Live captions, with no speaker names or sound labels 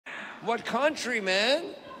What country,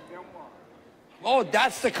 man? Oh,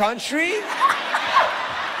 that's the country?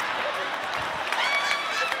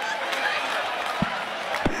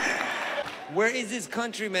 Where is this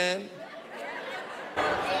country, man?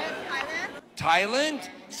 Thailand. Thailand?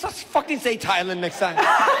 Let's fucking say Thailand next time.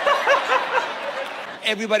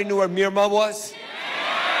 Everybody knew where Myanmar was?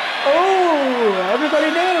 Oh, everybody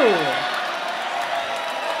knew.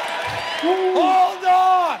 Hold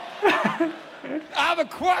on! I have a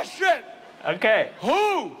question. Okay.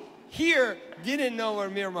 Who here didn't know where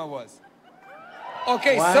Myanmar was?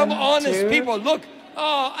 Okay, One, some honest two. people. Look,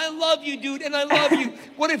 oh, I love you, dude, and I love you.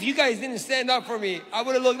 What if you guys didn't stand up for me? I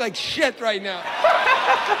would have looked like shit right now.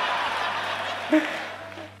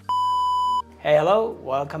 Hey, hello,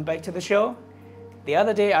 welcome back to the show. The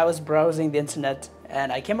other day I was browsing the internet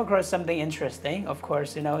and I came across something interesting. Of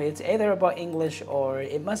course, you know, it's either about English or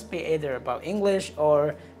it must be either about English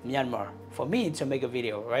or Myanmar for me to make a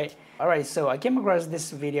video, right? All right, so I came across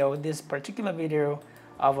this video, this particular video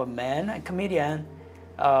of a man, a comedian,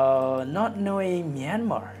 not knowing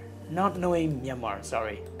Myanmar,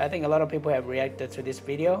 sorry. I think a lot of people have reacted to this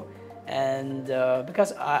video, and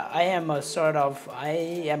because I am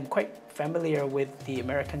quite familiar with the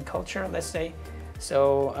American culture, let's say.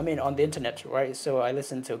 So, I mean, on the internet, right? So I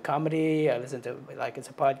listen to comedy, I listen to, like, it's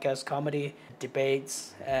a podcast, comedy,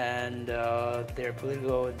 debates, and their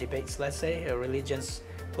political debates, let's say, religions,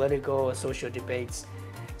 political, social debates.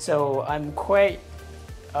 So I'm quite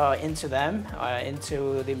into them,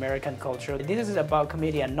 into the American culture. This is about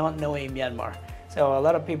comedian not knowing Myanmar. So a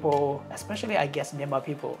lot of people, especially I guess Myanmar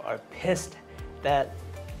people, are pissed that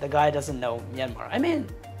the guy doesn't know Myanmar. I mean,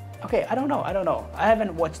 okay, I don't know. I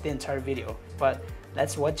haven't watched the entire video, but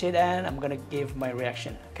let's watch it and I'm gonna give my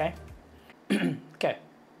reaction, okay? Okay.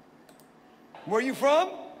 Where are you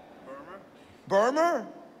from? Burma. Burma?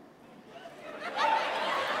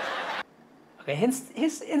 Okay,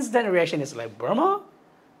 his instant reaction is like, Burma?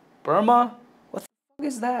 Burma? What the fuck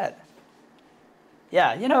is that?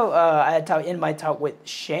 Yeah, you know, in my talk with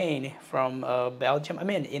Shane from Belgium,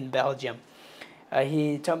 in Belgium,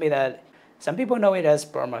 he told me that some people know it as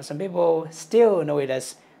Burma, some people still know it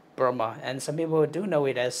as Burma, and some people do know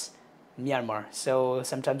it as Myanmar. So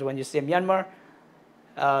sometimes when you say Myanmar,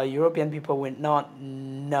 European people will not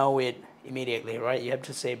know it immediately, right? You have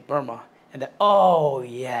to say Burma, and then, oh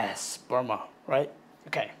yes, Burma, right?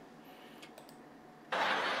 Okay.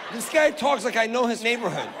 This guy talks like I know his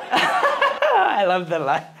neighborhood. I love that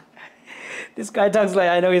line. This guy talks like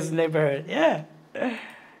I know his neighborhood. Yeah.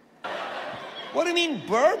 What do you mean,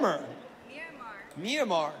 Burma? Myanmar.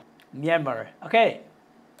 Myanmar. Myanmar. Okay.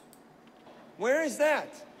 Where is that?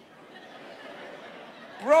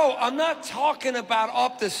 Bro, I'm not talking about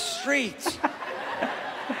up the street.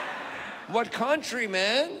 What country,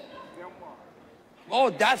 man? Oh,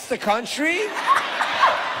 that's the country?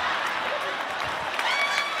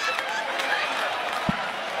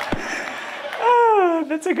 Oh,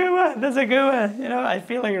 that's a good one. That's a good one. You know, I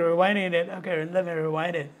feel like rewinding it. Okay, let me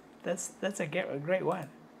rewind it. That's a great one.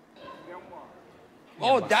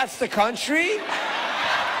 Oh, that's the country?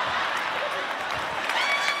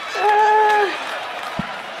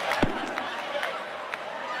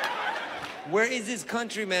 Where is this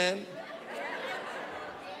country, man?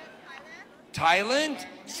 Thailand?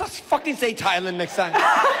 Let's fucking say Thailand next time.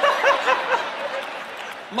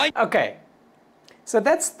 Okay. So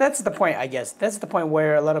that's the point, I guess. That's the point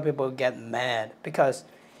where a lot of people get mad because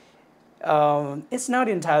it's not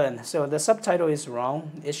in Thailand. So the subtitle is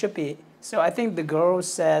wrong. It should be. So I think the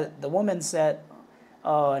woman said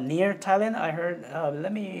near Thailand. I heard,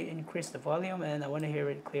 let me increase the volume and I want to hear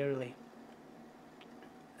it clearly.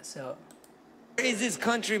 So. Where is this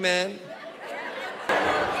country, man?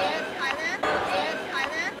 Thailand.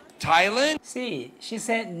 Thailand? See, she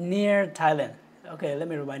said near Thailand. Okay, let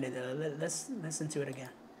me rewind it. Let's listen to it again.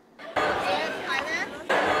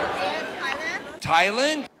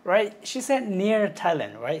 Thailand? Right? She said near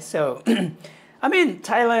Thailand, right? So, I mean,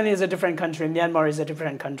 Thailand is a different country. Myanmar is a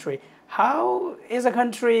different country. How is a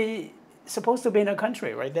country supposed to be in a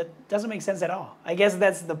country, right? That doesn't make sense at all. I guess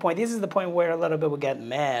that's the point. This is the point where a lot of people get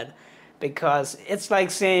mad because it's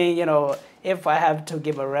like saying, you know, if I have to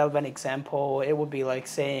give a relevant example, it would be like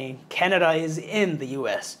saying Canada is in the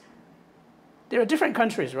US. There are different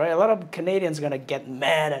countries, right? A lot of Canadians are going to get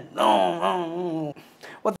mad and, no.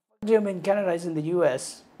 What the fuck do you mean Canada is in the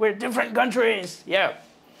US? We're different countries. Yeah.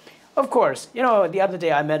 Of course. You know, the other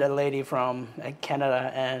day I met a lady from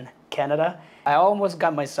Canada. I almost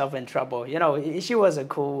got myself in trouble. You know, she was a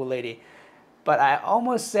cool lady. But I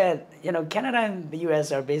almost said, you know, Canada and the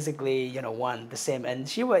US are basically, you know, the same. And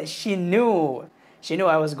she knew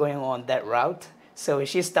I was going on that route. So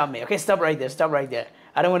she stopped me. Okay, stop right there. Stop right there.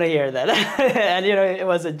 I don't want to hear that. And you know, it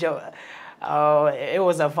was a joke. It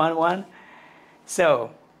was a fun one.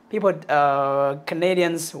 So people,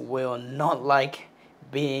 Canadians will not like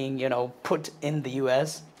being, you know, put in the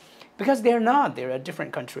U.S. because they're not. They're a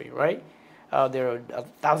different country, right? They're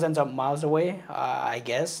thousands of miles away. I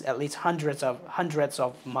guess at least hundreds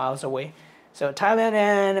of miles away. So Thailand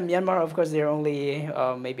and Myanmar, of course, they're only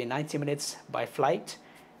maybe 90 minutes by flight.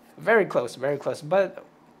 Very close, very close. But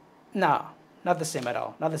no, not the same at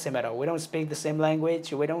all. Not the same at all. We don't speak the same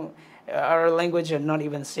language. We don't. Our language are not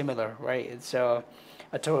even similar, right? It's a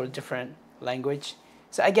totally different language.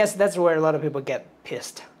 So I guess that's where a lot of people get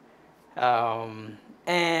pissed, and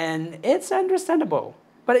it's understandable.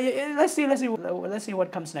 But let's see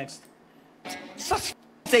what comes next.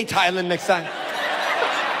 Say Thailand next time.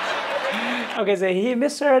 Okay, so he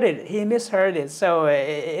misheard it. He misheard it. So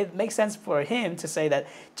it makes sense for him to say that.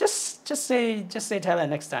 Just say Thailand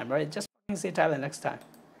next time, right? Just say Thailand next time.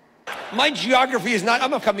 My geography is not.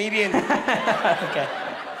 I'm a comedian. Okay.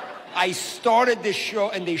 I started this show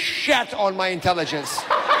and they shat on my intelligence.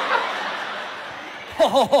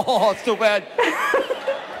 Oh, it's too bad.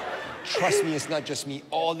 Trust me, it's not just me.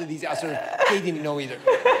 All of these assholes, they didn't know either.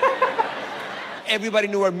 Everybody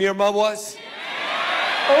knew where Myanmar was.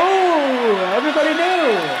 Oh, everybody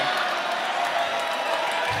knew.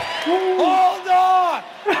 Hold on!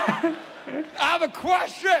 I have a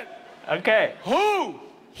question. Okay. Who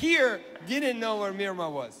here didn't know where Myanmar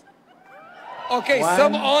was? Okay, One,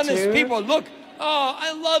 some honest two. people. Look, oh,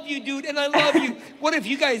 I love you, dude, and I love you. What if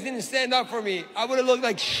you guys didn't stand up for me? I would have looked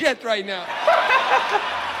like shit right now.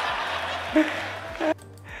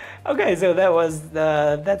 Okay, so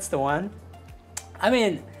that's the one. I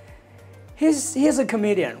mean, he's a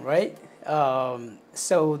comedian, right?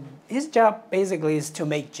 So his job basically is to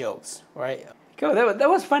make jokes, right? Cool. That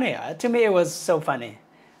was funny. To me, it was so funny.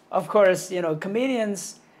 Of course, you know,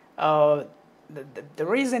 comedians. The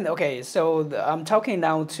reason, okay, so I'm talking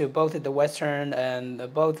now to both the Western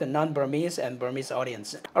and both the non-Burmese and Burmese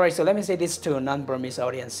audience. All right, so let me say this to non-Burmese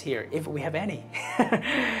audience here, if we have any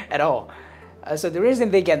at all. So the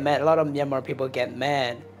reason they get mad, a lot of Myanmar people get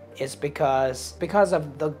mad, is because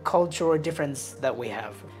of the cultural difference that we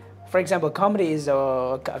have. For example, comedy is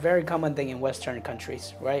a very common thing in Western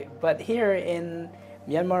countries, right? But here in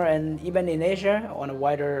Myanmar and even in Asia, on a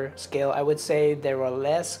wider scale, I would say there are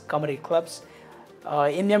less comedy clubs.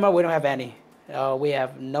 In Myanmar, we don't have any. We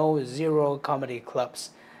have zero comedy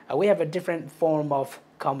clubs. We have a different form of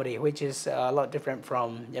comedy, which is a lot different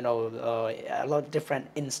from, you know, a lot different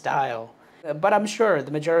in style. But I'm sure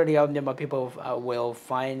the majority of Myanmar people will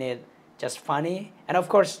find it just funny. And of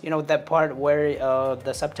course, you know, that part where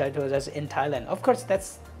the subtitles is in Thailand, of course,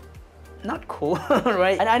 that's not cool,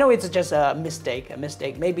 right? And I know it's just a mistake.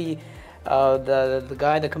 Maybe the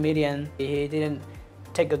guy, the comedian, he didn't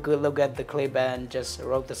take a good look at the clip and just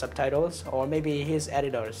wrote the subtitles, or maybe his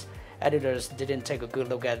editors didn't take a good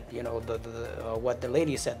look at, you know, what the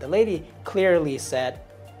lady said. The lady clearly said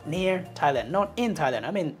near Thailand, not in Thailand.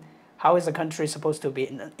 I mean, how is a country supposed to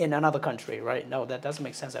be in another country, right? No, that doesn't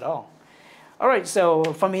make sense at all. All right, so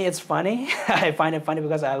for me, it's funny. I find it funny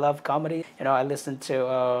because I love comedy. You know, I listen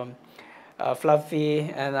to Fluffy,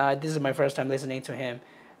 and this is my first time listening to him.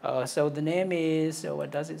 So the name is, what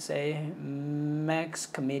does it say? Max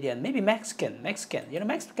Comedian, maybe Mexican. You know,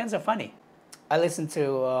 Mexicans are funny. I listen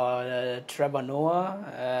to Trevor Noah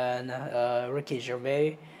and Ricky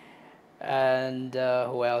Gervais, and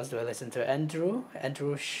who else do I listen to? Andrew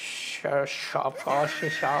Sharp,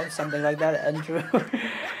 something like that. Andrew.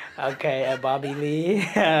 Okay, Bobby Lee,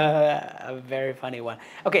 a very funny one.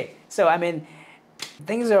 Okay, so I mean,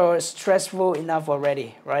 things are stressful enough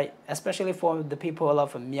already, right? Especially for the people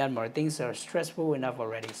of Myanmar, things are stressful enough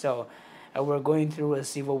already. So we're going through a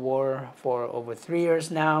civil war for over 3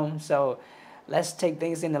 years now. So let's take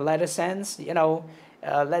things in a lighter sense. You know,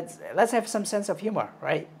 let's have some sense of humor,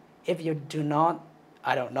 right? If you do not,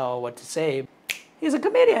 I don't know what to say. He's a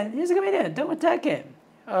comedian. Don't attack him.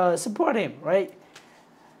 Support him, right?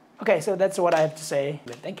 Okay, so that's what I have to say.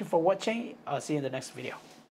 Thank you for watching. I'll see you in the next video.